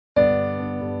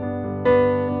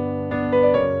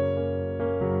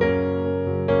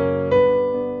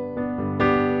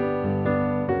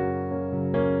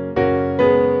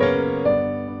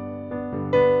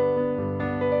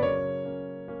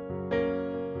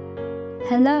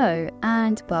Hello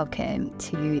and welcome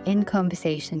to In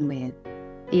Conversation With,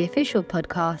 the official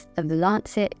podcast of the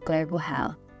Lancet Global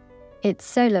Health. It's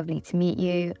so lovely to meet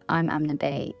you. I'm Amna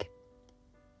Baig.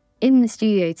 In the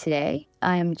studio today,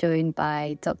 I am joined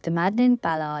by Dr. Madeleine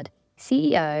Ballard,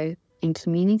 CEO and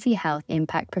Community Health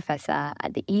Impact Professor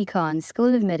at the Econ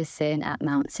School of Medicine at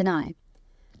Mount Sinai.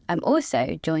 I'm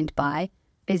also joined by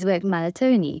Biziweck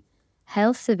Malitoni,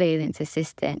 Health Surveillance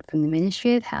Assistant from the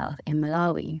Ministry of Health in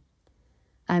Malawi.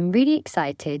 I'm really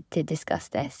excited to discuss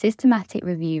their systematic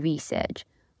review research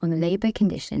on the labour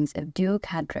conditions of dual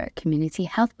cadre community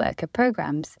health worker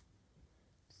programmes.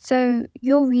 So,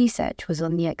 your research was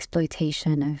on the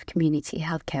exploitation of community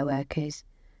healthcare workers.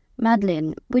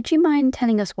 Madeleine, would you mind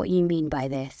telling us what you mean by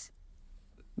this?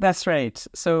 That's right.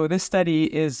 So this study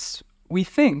is, we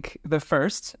think, the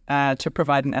first to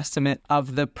provide an estimate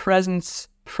of the presence,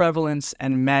 prevalence,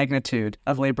 and magnitude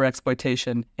of labor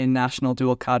exploitation in national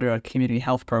dual cadre community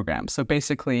health programs. So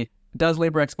basically, does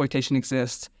labor exploitation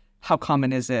exist? How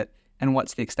common is it? And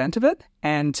what's the extent of it?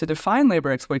 And to define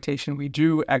labor exploitation, we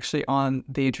drew actually on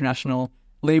the International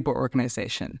Labor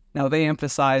Organization. Now, they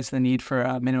emphasize the need for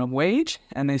a minimum wage,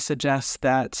 and they suggest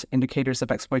that indicators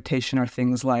of exploitation are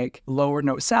things like low or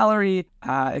no salary,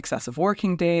 excessive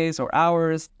working days or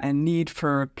hours, and need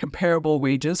for comparable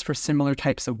wages for similar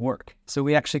types of work. So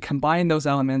we actually combine those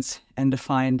elements and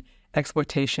defined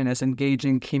exploitation as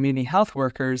engaging community health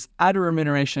workers at a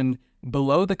remuneration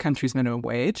below the country's minimum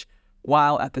wage,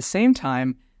 while at the same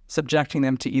time subjecting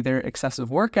them to either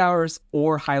excessive work hours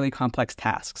or highly complex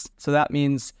tasks. So that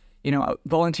means,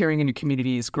 volunteering in your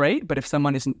community is great, but if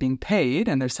someone isn't being paid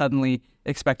and they're suddenly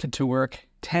expected to work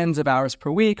tens of hours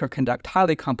per week or conduct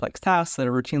highly complex tasks that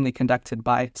are routinely conducted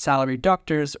by salaried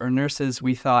doctors or nurses,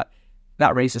 we thought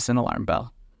that raises an alarm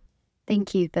bell.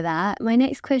 Thank you for that. My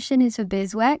next question is for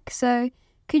Biziweck. So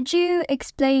could you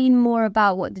explain more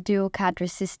about what the dual cadre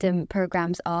system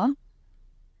programs are?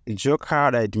 Dual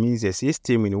cadre, it means a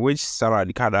system in which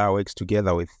salaried cadre works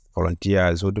together with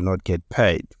volunteers who do not get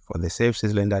paid for the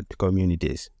services rendered to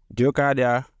communities. Dual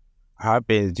cadre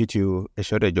happens due to a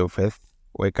shortage of health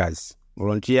workers.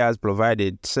 Volunteers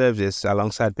provided services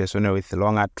alongside personnel with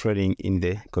longer training in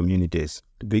the communities.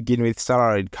 To begin with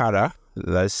salaried cadre,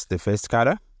 that's the first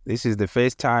cadre. This is the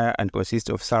first tier and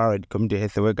consists of salaried community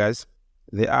health workers.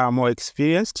 They are more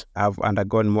experienced, have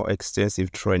undergone more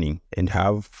extensive training, and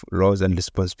have roles and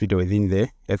responsibility within the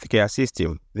healthcare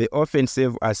system. They often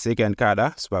serve as second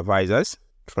cadre supervisors,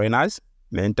 trainers,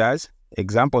 mentors.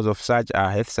 Examples of such are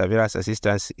health surveillance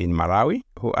assistants in Malawi,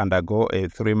 who undergo a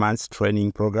 3-month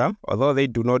training program. Although they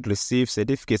do not receive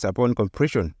certificates upon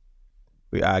completion,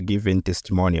 we are given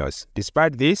testimonials.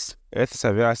 Despite this, health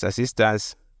surveillance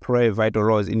assistants play vital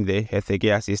roles in the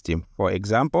healthcare system. For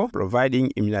example,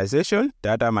 providing immunization,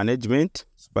 data management,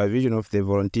 supervision of the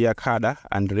volunteer cadre,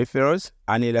 and referrals.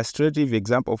 An illustrative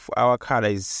example of our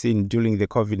cadre is seen during the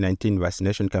COVID-19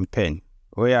 vaccination campaign,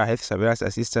 where health surveillance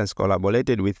assistants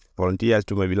collaborated with volunteers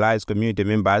to mobilize community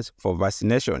members for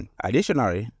vaccination.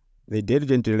 Additionally, they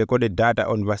diligently recorded data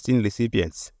on vaccine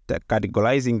recipients,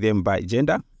 categorizing them by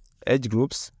gender, age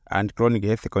groups, and chronic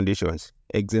health conditions,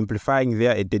 exemplifying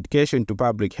their dedication to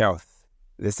public health.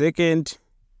 The second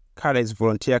cadre is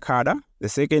volunteer cadre. The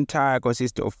second tier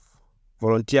consists of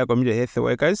volunteer community health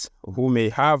workers who may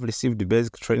have received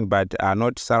basic training but are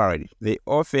not salaried. They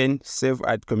often serve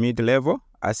at community level,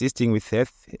 assisting with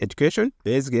health education,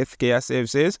 basic health care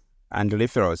services, and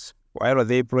referrals. While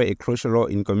they play a crucial role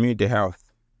in community health,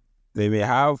 they may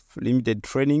have limited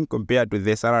training compared to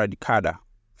the salaried cadre.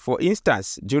 For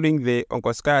instance, during the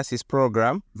onchocerciasis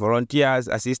program, volunteers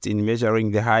assist in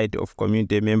measuring the height of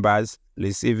community members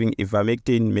receiving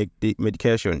ivermectin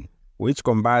medication, which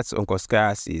combats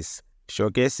onchocerciasis,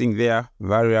 showcasing their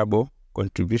valuable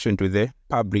contribution to the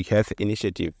public health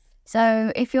initiative.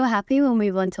 So if you're happy, we'll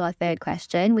move on to our third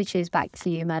question, which is back to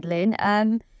you, Madeleine.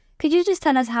 Could you just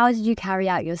tell us, how did you carry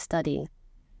out your study?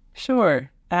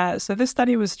 Sure. So this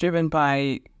study was driven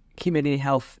by Community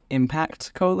Health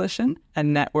Impact Coalition, a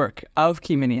network of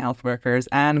community health workers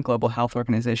and global health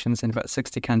organizations in about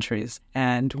 60 countries.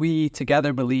 And we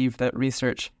together believe that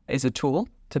research is a tool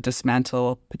to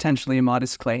dismantle potentially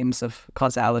modest claims of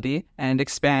causality and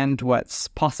expand what's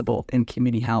possible in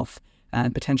community health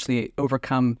and potentially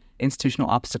overcome institutional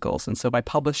obstacles. And so by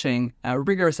publishing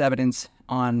rigorous evidence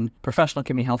on professional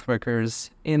community health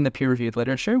workers in the peer-reviewed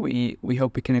literature, we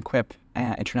hope we can equip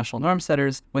international norm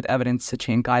setters with evidence to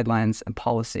change guidelines and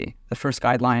policy. The first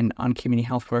guideline on community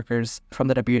health workers from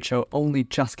the WHO only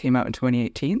just came out in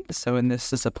 2018. So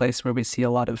this is a place where we see a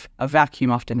lot of a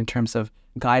vacuum often in terms of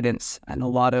guidance and a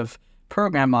lot of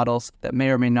program models that may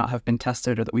or may not have been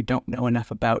tested or that we don't know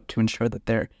enough about to ensure that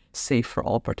they're safe for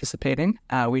all participating.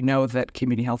 We know that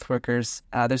community health workers,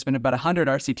 there's been about 100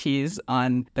 RCTs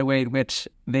on the way in which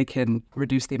they can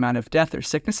reduce the amount of death or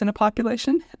sickness in a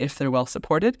population if they're well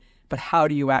supported. But how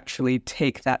do you actually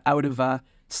take that out of a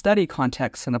study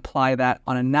context and apply that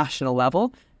on a national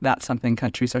level? That's something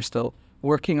countries are still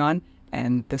working on.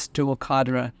 And this dual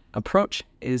cadre approach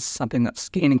is something that's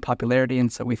gaining popularity. And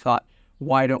so we thought,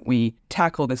 why don't we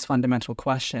tackle this fundamental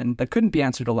question that couldn't be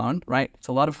answered alone, right? It's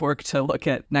a lot of work to look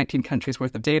at 19 countries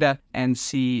worth of data and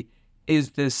see, is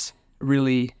this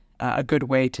really a good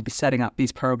way to be setting up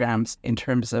these programs in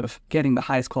terms of getting the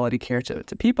highest quality care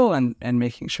to people and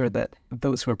making sure that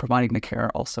those who are providing the care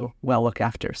are also well looked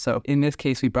after. So in this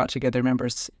case, we brought together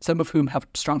members, some of whom have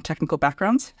strong technical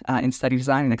backgrounds in study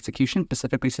design and execution,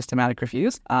 specifically systematic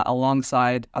reviews,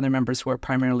 alongside other members who are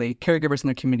primarily caregivers in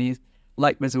their communities,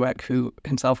 like Biziweck, who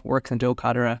himself works in dual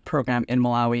cadre program in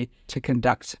Malawi to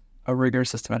conduct a rigorous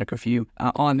systematic review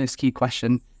on this key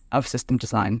question of system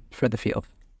design for the field.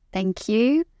 Thank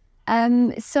you.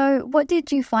 So what did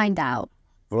you find out?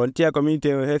 Volunteer community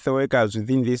health workers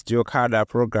within this dual cadre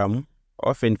program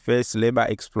often face labor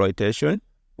exploitation,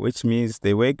 which means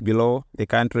they work below the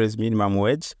country's minimum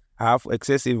wage, have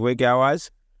excessive work hours,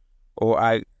 or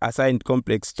are assigned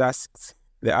complex tasks.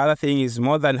 The other thing is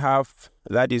more than half,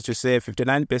 that is to say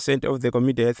 59% of the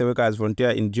community health workers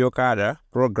volunteer in dual cadre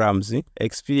programs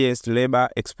experienced labor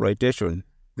exploitation.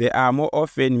 They are more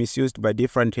often misused by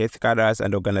different health cadres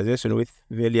and organizations with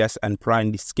various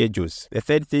unplanned schedules. The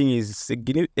third thing is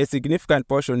a significant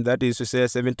portion, that is to say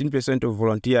 17% of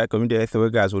volunteer community health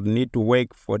workers would need to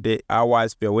work 40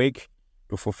 hours per week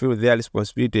to fulfill their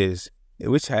responsibilities,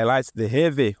 which highlights the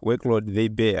heavy workload they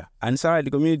bear.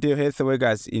 Unsalaried community health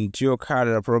workers in dual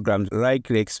cadre programs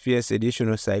likely experience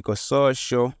additional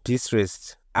psychosocial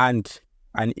distress and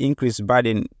an increased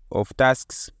burden of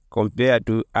tasks compared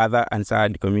to other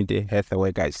unsalaried community health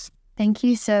workers. Thank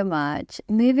you so much.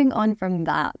 Moving on from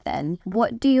that then,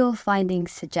 what do your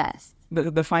findings suggest?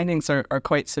 The findings are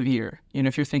quite severe.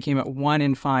 If you're thinking about 1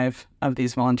 in 5 of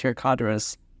these volunteer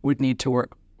cadres would need to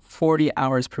work 40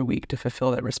 hours per week to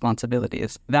fulfill their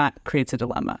responsibilities. That creates a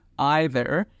dilemma.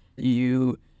 Either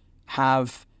you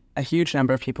have a huge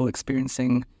number of people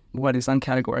experiencing what is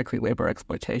uncategorically labor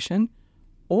exploitation,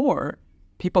 or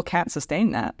people can't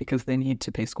sustain that because they need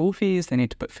to pay school fees, they need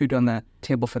to put food on the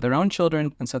table for their own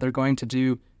children, and so they're going to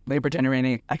do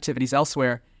labor-generating activities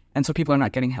elsewhere, and so people are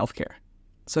not getting healthcare.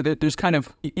 So there's kind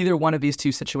of either one of these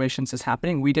two situations is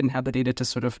happening. We didn't have the data to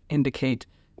sort of indicate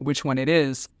which one it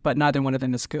is, but neither one of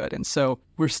them is good. And so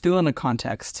we're still in a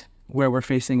context where we're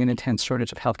facing an intense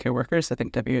shortage of healthcare workers. I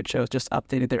think WHO just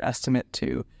updated their estimate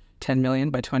to 10 million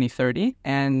by 2030.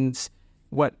 And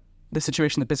what the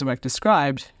situation that Biziweck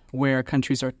described, where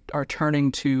countries are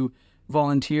turning to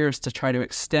volunteers to try to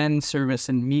extend service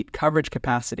and meet coverage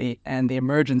capacity, and the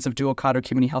emergence of dual cadre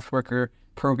community health worker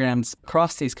programs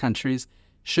across these countries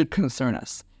should concern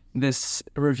us. This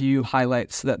review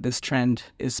highlights that this trend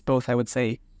is both, I would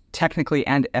say, technically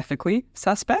and ethically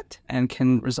suspect and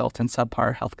can result in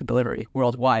subpar health delivery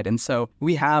worldwide. And so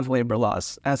we have labor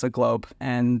laws as a globe,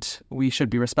 and we should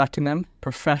be respecting them.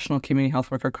 Professional community health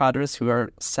worker cadres who are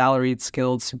salaried,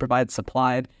 skilled, supervised,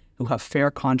 supplied, who have fair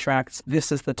contracts.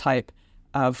 This is the type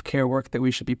of care work that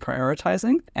we should be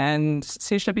prioritizing, and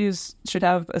CHWs should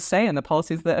have a say in the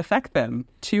policies that affect them.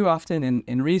 Too often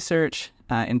in research,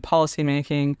 in policy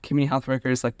making, community health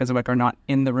workers like Biziweck are not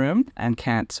in the room and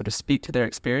can't sort of speak to their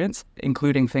experience,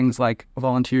 including things like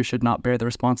volunteers should not bear the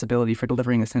responsibility for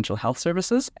delivering essential health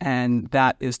services, and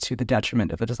that is to the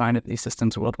detriment of the design of these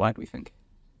systems worldwide, we think.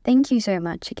 Thank you so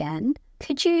much again.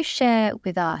 Could you share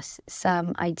with us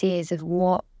some ideas of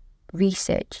what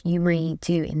research you may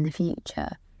do in the future?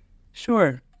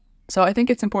 Sure. So I think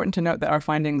it's important to note that our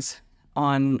findings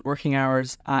on working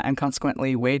hours and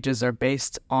consequently wages are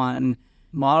based on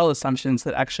model assumptions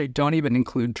that actually don't even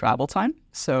include travel time.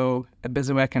 So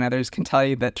Biziweck and others can tell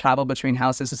you that travel between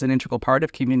houses is an integral part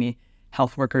of community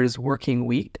health workers' working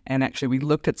week. And actually we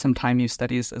looked at some time use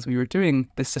studies as we were doing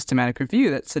this systematic review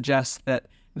that suggests that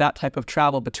that type of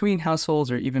travel between households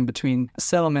or even between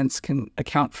settlements can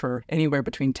account for anywhere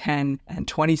between 10 and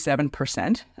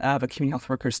 27% of a community health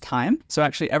worker's time. So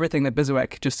actually everything that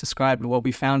Biziweck just described, what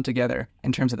we found together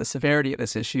in terms of the severity of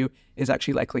this issue, is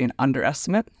actually likely an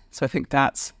underestimate. So I think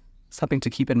that's something to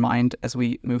keep in mind as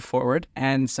we move forward.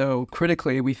 And so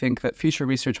critically, we think that future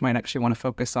research might actually want to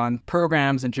focus on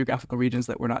programs and geographical regions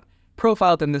that were not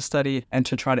profiled in this study, and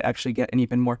to try to actually get an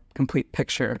even more complete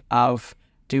picture of,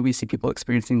 do we see people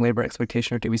experiencing labor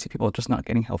exploitation, or do we see people just not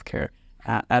getting healthcare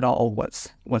at all?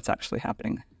 What's actually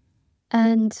happening?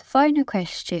 And final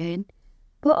question,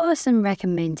 what are some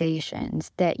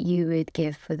recommendations that you would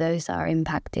give for those that are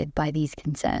impacted by these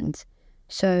concerns?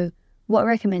 So what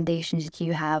recommendations do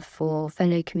you have for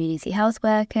fellow community health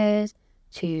workers,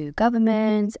 to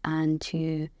governments and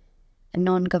to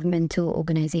non-governmental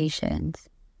organizations?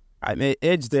 I may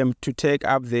urge them to take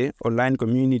up the online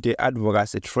community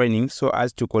advocacy training so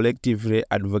as to collectively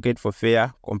advocate for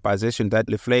fair compensation that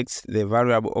reflects the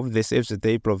value of the services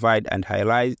they provide and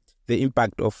highlight the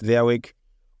impact of their work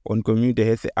on community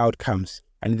health outcomes.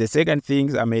 And the second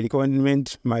thing, I may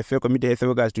recommend my fellow community health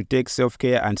workers to take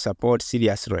self-care and support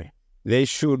seriously. They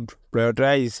should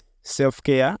prioritize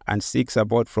self-care and seek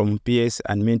support from peers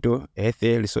and mental health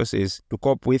resources to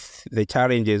cope with the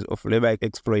challenges of labor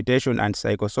exploitation and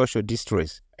psychosocial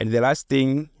distress. And the last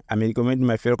thing, I may recommend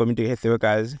my fellow community health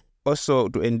workers also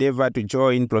to endeavor to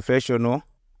join professional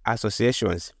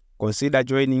associations. Consider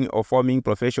joining or forming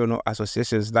professional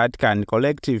associations that can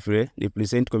collectively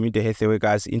represent community health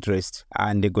workers' interests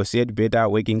and negotiate better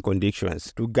working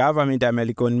conditions. To government, I may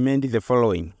recommend the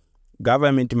following.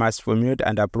 Government must formulate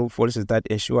and approve policies that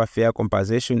ensure fair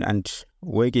compensation and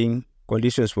working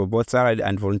conditions for both salaried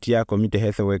and volunteer community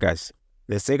health workers.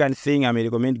 The second thing, I may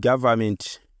recommend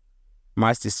government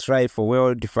must strive for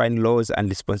well-defined laws and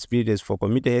responsibilities for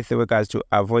community health workers to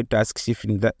avoid task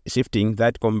shifting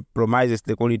that compromises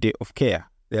the quality of care.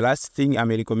 The last thing, I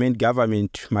may recommend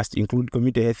government must include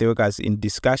community health workers in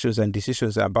discussions and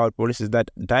decisions about policies that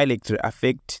directly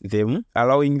affect them,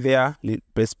 allowing their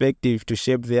perspective to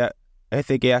shape their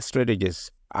healthcare strategies.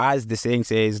 As the saying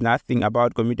says, nothing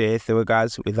about community health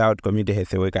workers without community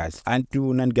health workers. And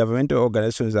to non-governmental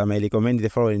organizations, I may recommend the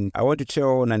following. I want to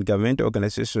tell non-governmental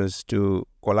organizations to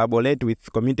collaborate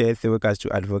with community health workers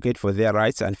to advocate for their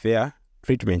rights and fair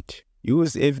treatment.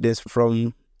 Use evidence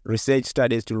from research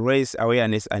studies to raise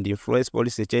awareness and influence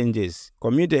policy changes.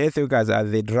 Community health workers are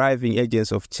the driving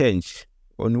agents of change,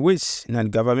 on which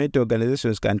non-governmental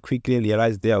organizations can quickly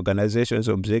realize their organization's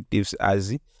objectives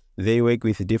as they work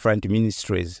with different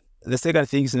ministries. The second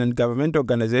thing is non-governmental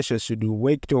organizations should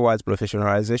work towards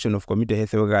professionalization of community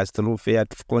health workers through fair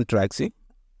contracts,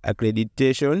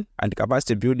 accreditation, and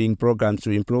capacity building programs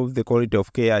to improve the quality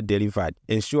of care delivered.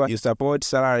 Ensure you support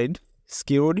salaried,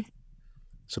 skilled,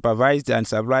 supervised, and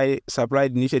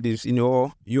supplied initiatives in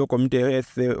all your community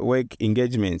health work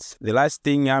engagements. The last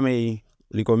thing I may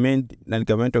recommend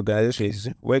non-governmental organizations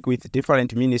work with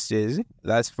different ministries,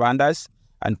 that's funders,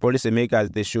 and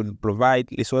policymakers. They should provide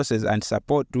resources and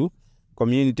support to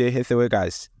community health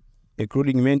workers,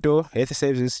 including mental health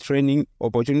services, training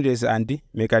opportunities, and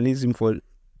mechanisms for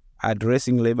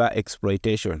addressing labor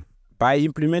exploitation. By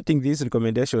implementing these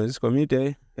recommendations,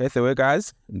 community health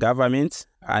workers, governments,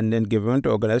 and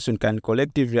non-governmental organizations can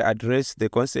collectively address the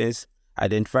concerns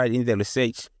identified in the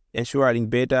research, ensuring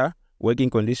better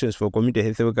working conditions for community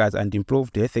health workers and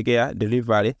improved healthcare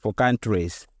delivery for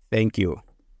countries. Thank you.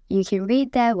 You can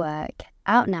read their work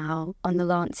out now on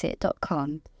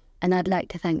thelancet.com, and I'd like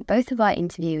to thank both of our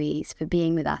interviewees for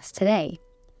being with us today.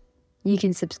 You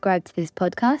can subscribe to this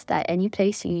podcast at any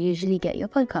place you usually get your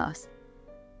podcasts.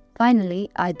 Finally,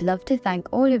 I'd love to thank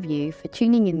all of you for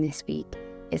tuning in this week.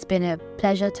 It's been a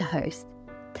pleasure to host.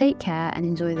 Take care and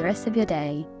enjoy the rest of your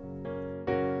day.